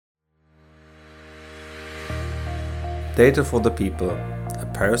Data for the People,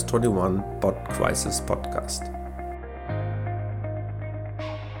 a Paris 21 Bot Crisis podcast.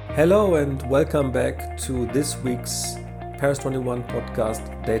 Hello and welcome back to this week's Paris 21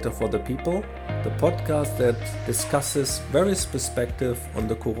 podcast, Data for the People, the podcast that discusses various perspectives on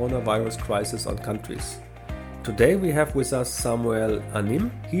the coronavirus crisis on countries. Today we have with us Samuel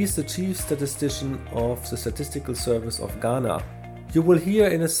Anim. He is the Chief Statistician of the Statistical Service of Ghana. You will hear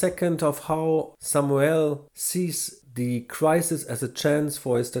in a second of how Samuel sees the crisis as a chance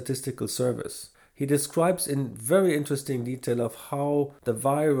for his statistical service. He describes in very interesting detail of how the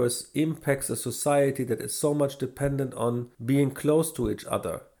virus impacts a society that is so much dependent on being close to each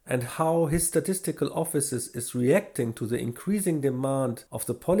other, and how his statistical offices is reacting to the increasing demand of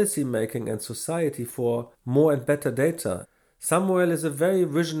the policy making and society for more and better data. Samuel is a very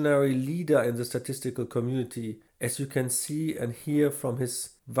visionary leader in the statistical community, as you can see and hear from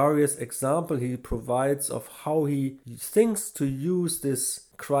his various examples he provides of how he thinks to use this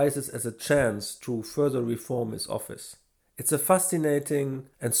crisis as a chance to further reform his office. It's a fascinating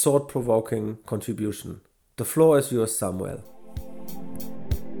and thought-provoking contribution. The floor is yours, Samuel.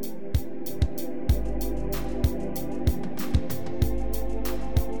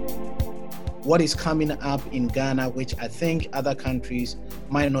 What is coming up in Ghana, which I think other countries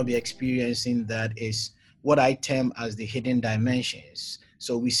might not be experiencing, that is what I term as the hidden dimensions.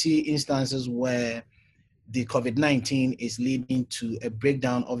 So we see instances where the COVID-19 is leading to a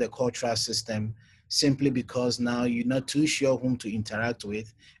breakdown of the cultural system simply because now you're not too sure whom to interact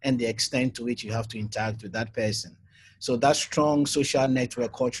with and the extent to which you have to interact with that person. So that strong social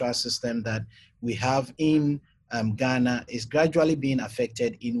network cultural system that we have in Ghana is gradually being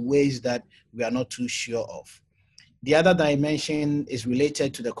affected in ways that we are not too sure of. The other dimension is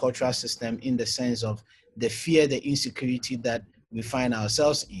related to the cultural system in the sense of the fear, the insecurity that we find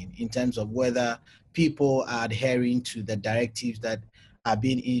ourselves in terms of whether people are adhering to the directives that are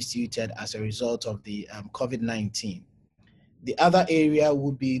being instituted as a result of the COVID-19. The other area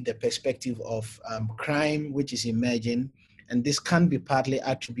would be the perspective of crime, which is emerging, and this can be partly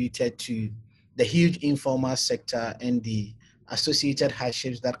attributed to the huge informal sector and the associated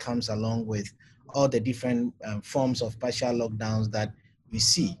hardships that comes along with all the different forms of partial lockdowns that we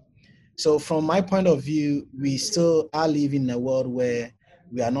see. So from my point of view, we still are living in a world where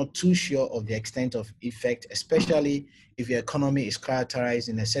we are not too sure of the extent of effect, especially if your economy is characterized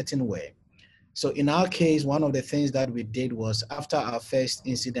in a certain way. So in our case, one of the things that we did was after our first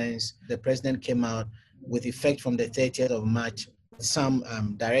incidents, the president came out with effect from the 30th of March, some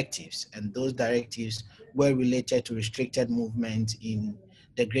directives, and those directives were related to restricted movement in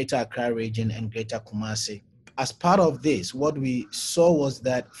the Greater Accra region and Greater Kumasi. As part of this, what we saw was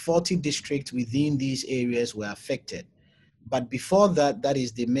that 40 districts within these areas were affected. But before that, that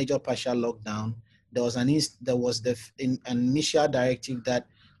is the major partial lockdown, there was an initial directive that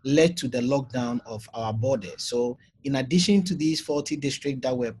led to the lockdown of our borders. So in addition to these 40 districts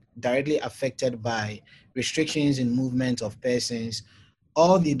that were directly affected by restrictions in movement of persons,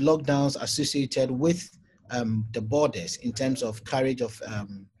 all the lockdowns associated with the borders in terms of carriage of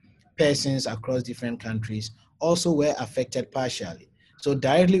persons across different countries also were affected partially. So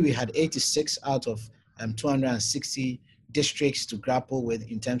directly we had 86 out of 260 districts to grapple with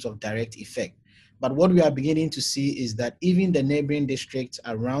in terms of direct effect. But what we are beginning to see is that even the neighboring districts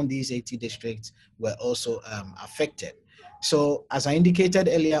around these 80 districts were also affected. So as I indicated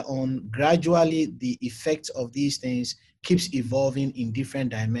earlier on, gradually the effects of these things keeps evolving in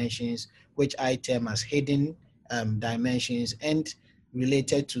different dimensions, which I term as hidden dimensions and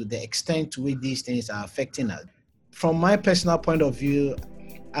related to the extent to which these things are affecting us. From my personal point of view,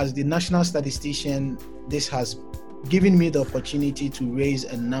 as the national statistician, this has given me the opportunity to raise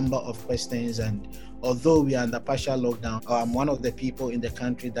a number of questions. And although we are under partial lockdown, I'm one of the people in the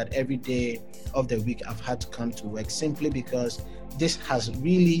country that every day of the week I've had to come to work simply because this has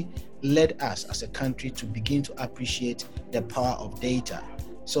really led us as a country to begin to appreciate the power of data.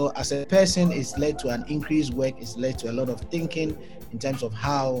 So as a person, it's led to an increased work, it's led to a lot of thinking in terms of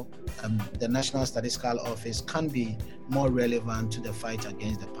how the National Statistical Office can be more relevant to the fight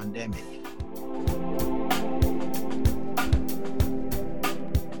against the pandemic.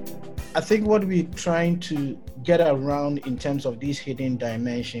 I think what we're trying to get around in terms of these hidden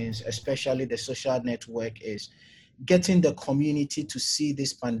dimensions, especially the social network, is getting the community to see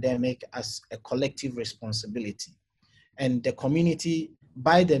this pandemic as a collective responsibility. And the community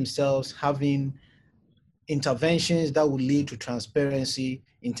by themselves having interventions that will lead to transparency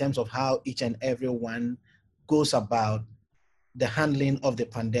in terms of how each and every one goes about the handling of the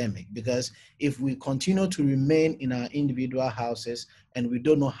pandemic. Because if we continue to remain in our individual houses and we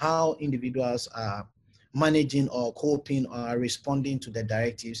don't know how individuals are managing or coping or responding to the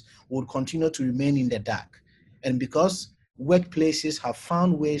directives would continue to remain in the dark. And because workplaces have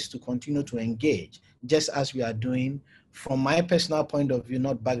found ways to continue to engage, just as we are doing, from my personal point of view,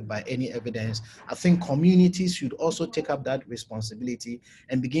 not backed by any evidence, I think communities should also take up that responsibility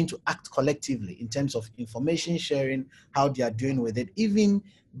and begin to act collectively in terms of information sharing, how they are doing with it, even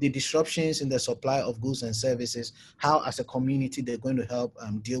the disruptions in the supply of goods and services, how as a community they're going to help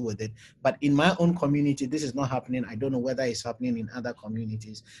deal with it. But in my own community, this is not happening. I don't know whether it's happening in other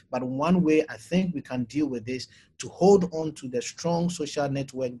communities. But one way I think we can deal with this to hold on to the strong social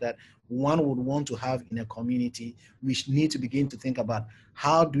network that one would want to have in a community, we need to begin to think about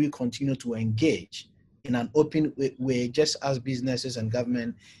how do we continue to engage in an open way, just as businesses and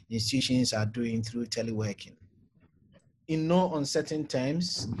government institutions are doing through teleworking. In no uncertain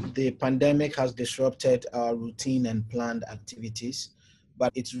times, the pandemic has disrupted our routine and planned activities,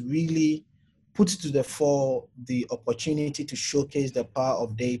 but it's really put to the fore the opportunity to showcase the power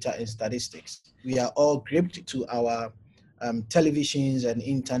of data and statistics. We are all gripped to our televisions and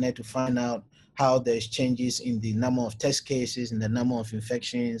internet to find out how there's changes in the number of test cases, in the number of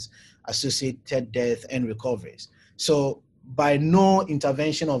infections, associated death and recoveries. So by no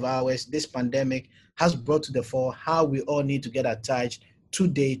intervention of ours, this pandemic has brought to the fore how we all need to get attached to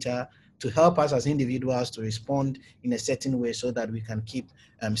data to help us as individuals to respond in a certain way so that we can keep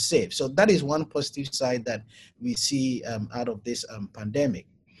safe. So that is one positive side that we see out of this pandemic.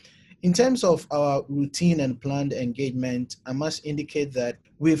 In terms of our routine and planned engagement, I must indicate that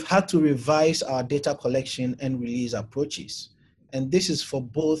we've had to revise our data collection and release approaches. And this is for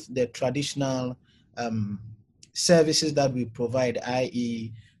both the traditional services that we provide,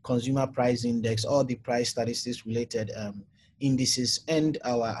 i.e. consumer price index, all the price statistics related indices, and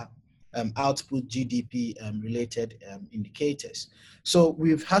our output GDP related indicators. So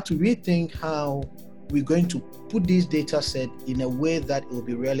we've had to rethink how we're going to put this data set in a way that it will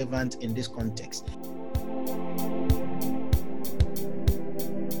be relevant in this context.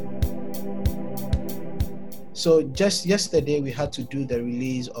 So just yesterday, we had to do the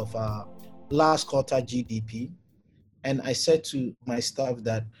release of our last quarter GDP. And I said to my staff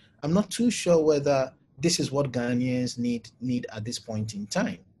that I'm not too sure whether this is what Ghanaians need at this point in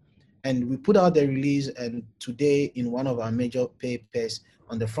time. And we put out the release, and today in one of our major papers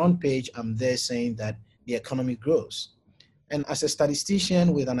on the front page, I'm there saying that the economy grows. And as a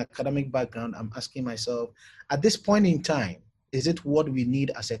statistician with an academic background, I'm asking myself, at this point in time, is it what we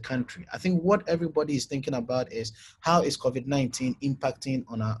need as a country? I think what everybody is thinking about is how is COVID-19 impacting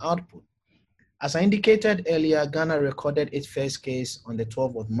on our output? As I indicated earlier, Ghana recorded its first case on the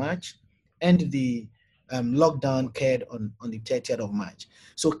 12th of March, and the lockdown occurred on the 30th of March.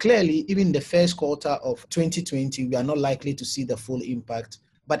 So clearly, even in the first quarter of 2020, we are not likely to see the full impact.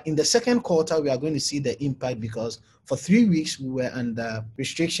 But in the second quarter, we are going to see the impact because for 3 weeks, we were under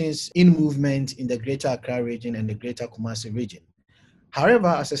restrictions in movement in the Greater Accra region and the Greater Kumasi region. However,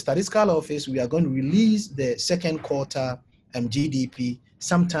 as a statistical office, we are going to release the second quarter GDP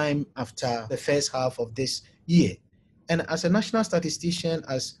sometime after the first half of this year. And as a national statistician,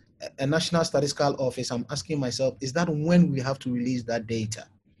 as a national statistical office, I'm asking myself, is that when we have to release that data?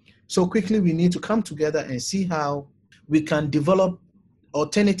 So quickly, we need to come together and see how we can develop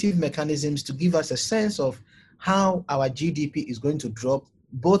alternative mechanisms to give us a sense of how our GDP is going to drop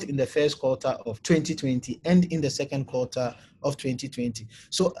both in the first quarter of 2020 and in the second quarter of 2020.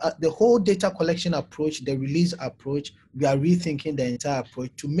 So the whole data collection approach, the release approach, we are rethinking the entire approach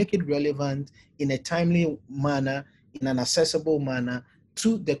to make it relevant in a timely manner, in an accessible manner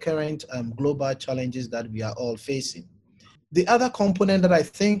to the current global challenges that we are all facing. The other component that I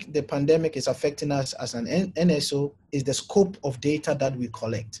think the pandemic is affecting us as an NSO is the scope of data that we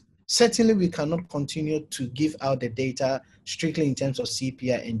collect. Certainly, we cannot continue to give out the data strictly in terms of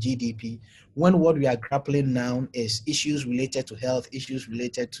CPI and GDP when what we are grappling now is issues related to health, issues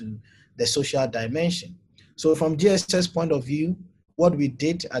related to the social dimension. So from GSS point of view, what we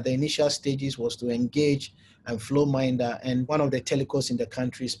did at the initial stages was to engage Flowminder and one of the telcos in the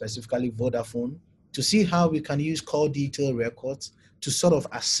country, specifically Vodafone, to see how we can use call detail records to sort of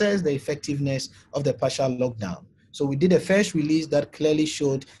assess the effectiveness of the partial lockdown. So we did a first release that clearly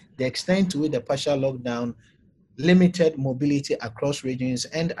showed the extent to which the partial lockdown limited mobility across regions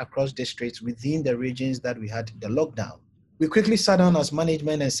and across districts within the regions that we had the lockdown. We quickly sat down as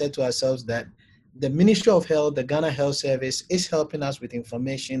management and said to ourselves that the Ministry of Health, the Ghana Health Service, is helping us with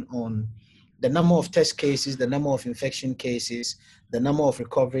information on the number of test cases, the number of infection cases, the number of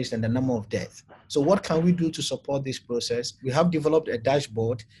recoveries, and the number of deaths. So what can we do to support this process? We have developed a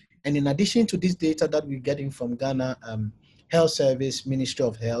dashboard. And in addition to this data that we're getting from Ghana Health Service, Ministry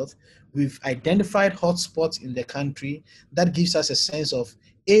of Health. We've identified hotspots in the country that gives us a sense of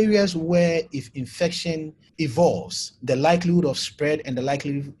areas where if infection evolves, the likelihood of spread and the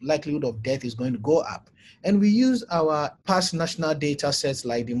likelihood of death is going to go up. And we use our past national data sets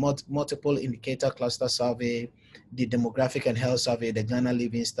like the multiple indicator cluster survey, the demographic and health survey, the Ghana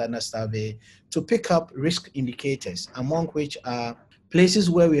Living Standard survey, to pick up risk indicators, among which are places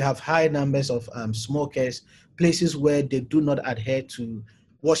where we have high numbers of smokers, places where they do not adhere to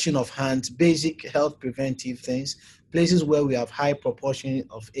washing of hands, basic health preventive things, places where we have high proportion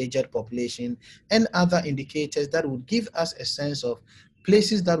of aged population, and other indicators that would give us a sense of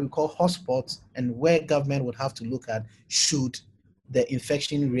places that we call hotspots and where government would have to look at should the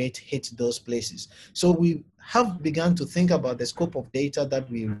infection rate hit those places. So we have begun to think about the scope of data that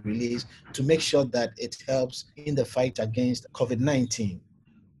we release to make sure that it helps in the fight against COVID-19.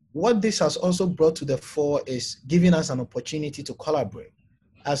 What this has also brought to the fore is giving us an opportunity to collaborate.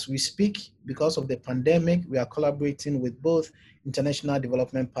 As we speak, because of the pandemic, we are collaborating with both international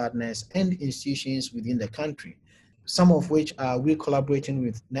development partners and institutions within the country, some of which are we're collaborating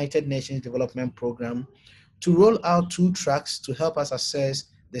with United Nations Development Program to roll out 2 tracks to help us assess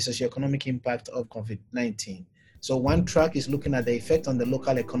the socioeconomic impact of COVID-19. So one track is looking at the effect on the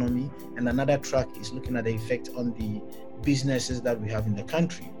local economy, and another track is looking at the effect on the businesses that we have in the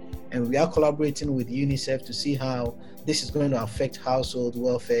country. And we are collaborating with UNICEF to see how this is going to affect household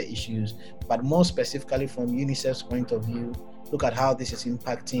welfare issues, but more specifically from UNICEF's point of view, look at how this is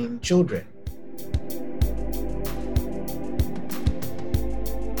impacting children.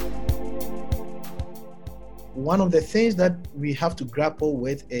 One of the things that we have to grapple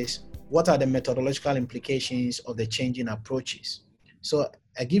with is what are the methodological implications of the changing approaches. So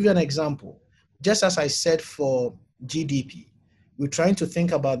I give you an example. Just as I said for GDP, we're trying to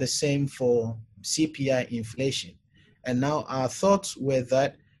think about the same for CPI inflation. And now our thoughts were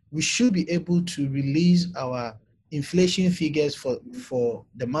that we should be able to release our inflation figures for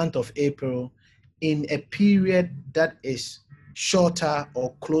the month of April in a period that is shorter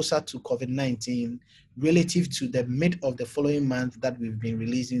or closer to COVID-19 relative to the mid of the following month that we've been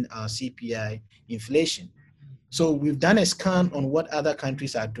releasing our CPI inflation. So we've done a scan on what other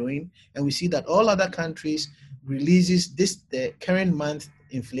countries are doing, and we see that all other countries releases the current month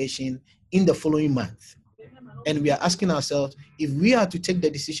inflation in the following month. And we are asking ourselves, if we are to take the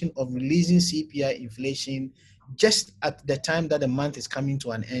decision of releasing CPI inflation just at the time that the month is coming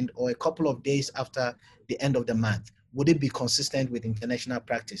to an end or a couple of days after the end of the month, would it be consistent with international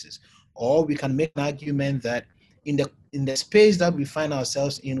practices? Or we can make an argument that in the space that we find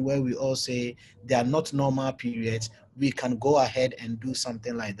ourselves in, where we all say they are not normal periods, we can go ahead and do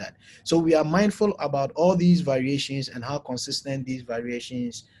something like that. So we are mindful about all these variations and how consistent these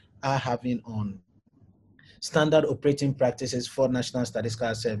variations are having on standard operating practices for national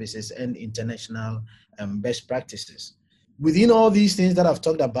statistical services and international best practices. Within all these things that I've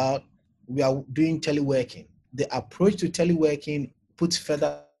talked about, we are doing teleworking. The approach to teleworking puts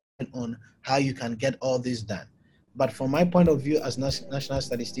further on how you can get all this done. But from my point of view as national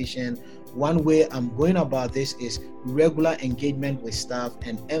statistician, one way I'm going about this is regular engagement with staff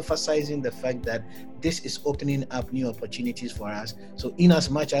and emphasizing the fact that this is opening up new opportunities for us. So in as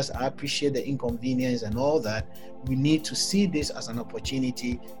much as I appreciate the inconvenience and all that, we need to see this as an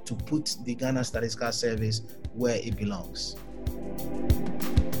opportunity to put the Ghana Statistical Service where it belongs.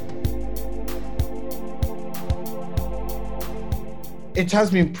 It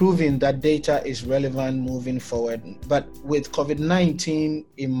has been proven that data is relevant moving forward, but with COVID-19,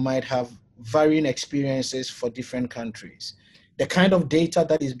 it might have varying experiences for different countries. The kind of data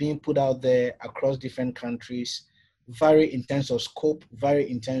that is being put out there across different countries vary in terms of scope, vary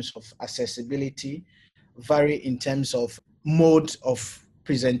in terms of accessibility, vary in terms of mode of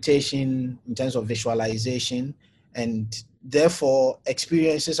presentation, in terms of visualization, and therefore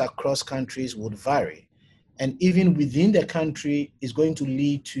experiences across countries would vary. And even within the country is going to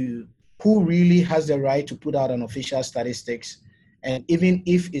lead to who really has the right to put out an official statistics. And even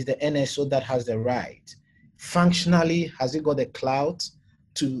if it's the NSO that has the right, functionally, has it got the clout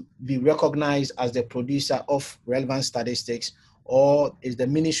to be recognized as the producer of relevant statistics, or is the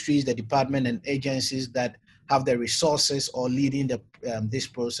ministries, the department and agencies that have the resources or leading this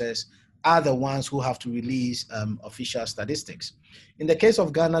process are the ones who have to release official statistics? In the case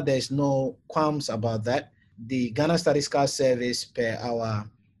of Ghana, there's no qualms about that. The Ghana Statistical Service, per our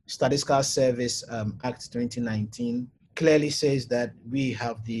Statistical Service Act 2019, clearly says that we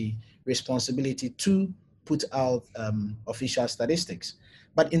have the responsibility to put out official statistics.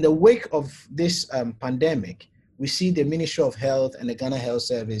 But in the wake of this pandemic, we see the Ministry of Health and the Ghana Health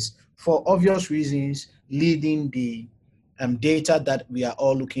Service, for obvious reasons, leading the data that we are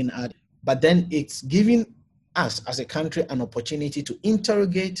all looking at, but then it's giving us as a country an opportunity to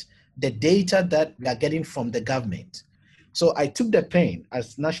interrogate the data that we are getting from the government. So I took the pain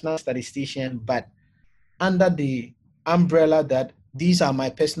as national statistician, but under the umbrella that these are my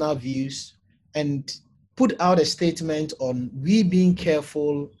personal views, and put out a statement on we being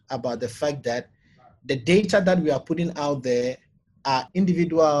careful about the fact that the data that we are putting out there are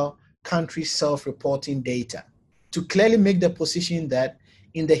individual country self-reporting data, to clearly make the position that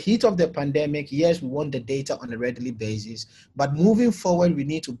in the heat of the pandemic, yes, we want the data on a readily basis, but moving forward, we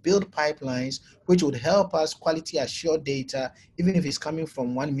need to build pipelines which would help us quality assure data. Even if it's coming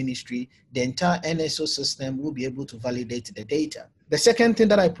from one ministry, the entire NSO system will be able to validate the data. The second thing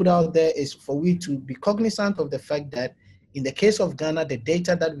that I put out there is for we to be cognizant of the fact that in the case of Ghana, the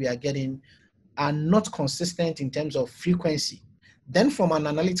data that we are getting are not consistent in terms of frequency. Then from an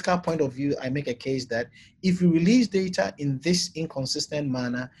analytical point of view, I make a case that if we release data in this inconsistent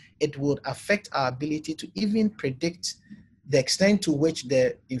manner, it would affect our ability to even predict the extent to which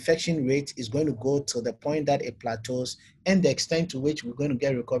the infection rate is going to go to the point that it plateaus, and the extent to which we're going to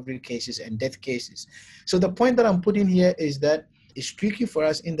get recovery cases and death cases. So the point that I'm putting here is that it's tricky for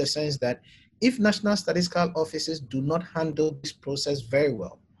us in the sense that if national statistical offices do not handle this process very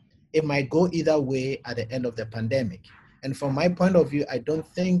well, it might go either way at the end of the pandemic. And from my point of view, I don't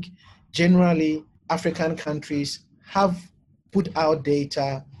think generally African countries have put out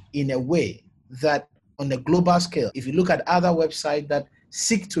data in a way that on a global scale, if you look at other websites that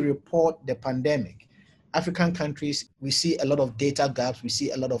seek to report the pandemic, African countries, we see a lot of data gaps, we see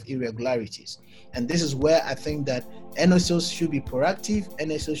a lot of irregularities. And this is where I think that NSOs should be proactive,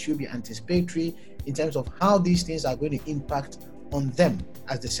 NSOs should be anticipatory in terms of how these things are going to impact on them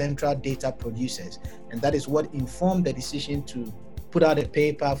as the central data producers. And that is what informed the decision to put out a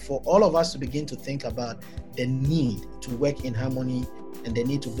paper for all of us to begin to think about the need to work in harmony and the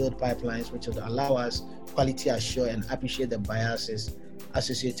need to build pipelines which would allow us quality assure and appreciate the biases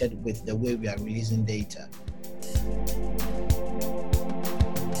associated with the way we are releasing data.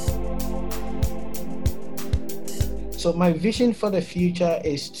 So my vision for the future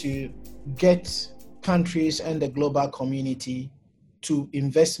is to get countries and the global community to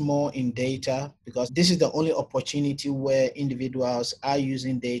invest more in data, because this is the only opportunity where individuals are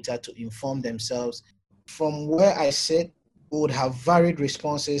using data to inform themselves. From where I sit, we would have varied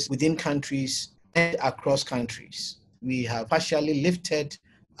responses within countries and across countries. We have partially lifted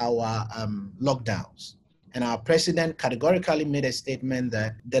our lockdowns, and our president categorically made a statement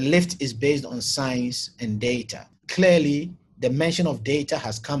that the lift is based on science and data. Clearly, the mention of data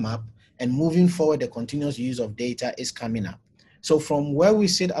has come up, and moving forward, the continuous use of data is coming up. So from where we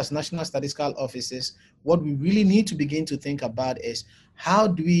sit as national statistical offices, what we really need to begin to think about is how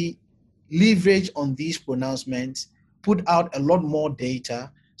do we leverage on these pronouncements, put out a lot more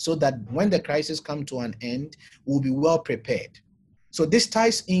data so that when the crisis comes to an end, we'll be well prepared. So this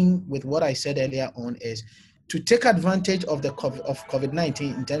ties in with what I said earlier on, is to take advantage of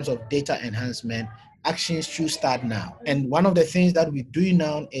COVID-19 in terms of data enhancement. Actions should start now. And one of the things that we're doing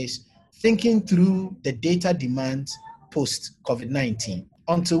now is thinking through the data demands post-COVID-19.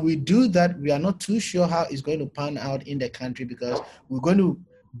 Until we do that, we are not too sure how it's going to pan out in the country, because we're going to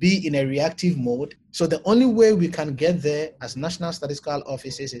be in a reactive mode. So the only way we can get there as national statistical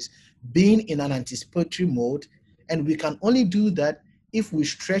offices is being in an anticipatory mode. And we can only do that if we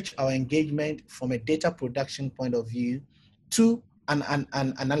stretch our engagement from a data production point of view to an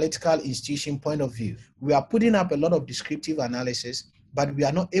analytical institution point of view. We are putting up a lot of descriptive analysis, but we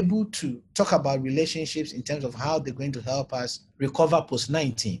are not able to talk about relationships in terms of how they're going to help us recover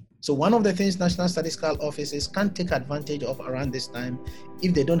post-19. So one of the things national statistical offices can take advantage of around this time,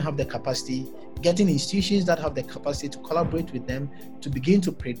 if they don't have the capacity, getting institutions that have the capacity to collaborate with them to begin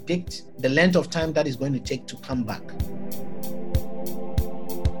to predict the length of time that is going to take to come back.